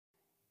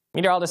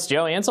Meteorologist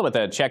Joe Ansel with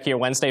a check your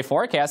Wednesday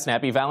forecast, and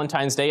happy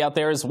Valentine's Day out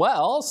there as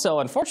well. So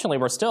unfortunately,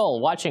 we're still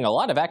watching a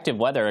lot of active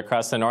weather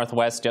across the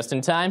Northwest just in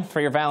time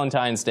for your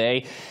Valentine's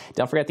Day.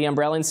 Don't forget the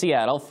umbrella in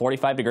Seattle,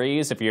 45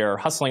 degrees. If you're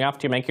hustling off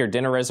to make your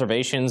dinner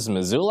reservations,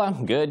 Missoula,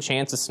 good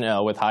chance of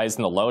snow with highs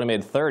in the low to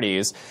mid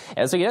 30s.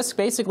 As we just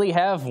basically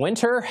have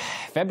winter,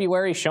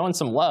 February showing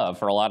some love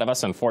for a lot of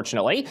us,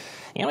 unfortunately.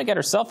 And we got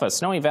ourselves a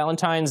snowy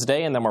Valentine's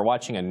Day, and then we're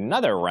watching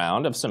another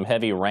round of some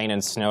heavy rain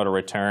and snow to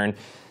return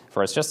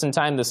for us just in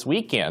time this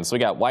weekend. So we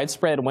got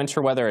widespread winter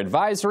weather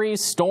advisories,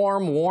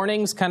 storm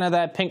warnings, kind of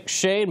that pink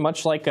shade,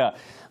 much like a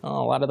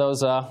lot of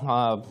those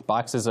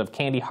boxes of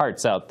candy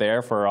hearts out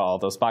there for all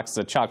those boxes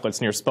of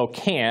chocolates near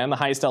Spokane. The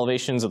highest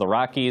elevations of the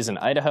Rockies in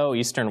Idaho,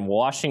 eastern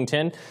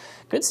Washington.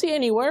 Could see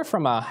anywhere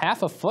from a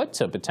half a foot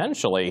to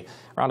potentially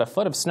around a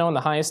foot of snow in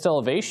the highest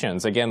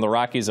elevations. Again, the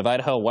Rockies of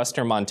Idaho,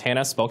 western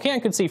Montana. Spokane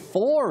could see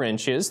 4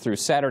 inches through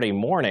Saturday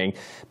morning.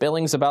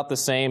 Billings about the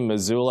same.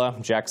 Missoula,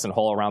 Jackson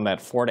Hole around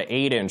that 4 to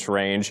 8 inch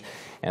range.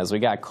 As we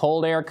got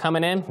cold air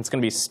coming in, it's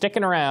going to be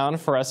sticking around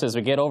for us as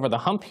we get over the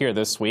hump here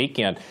this week.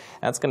 And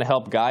that's going to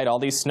help guide all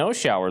these snow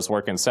showers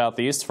working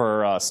southeast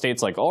for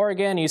states like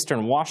Oregon,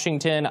 eastern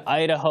Washington,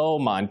 Idaho,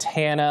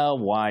 Montana,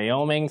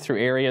 Wyoming, through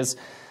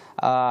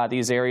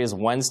these areas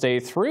Wednesday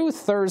through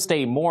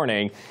Thursday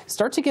morning.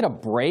 Start to get a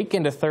break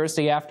into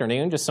Thursday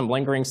afternoon, just some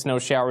lingering snow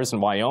showers in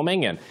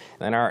Wyoming, and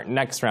then our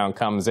next round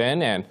comes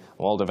in and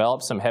we'll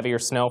develop some heavier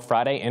snow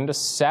Friday into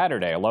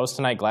Saturday. Lows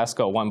tonight,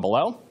 Glasgow 1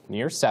 below,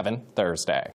 near 7 Thursday.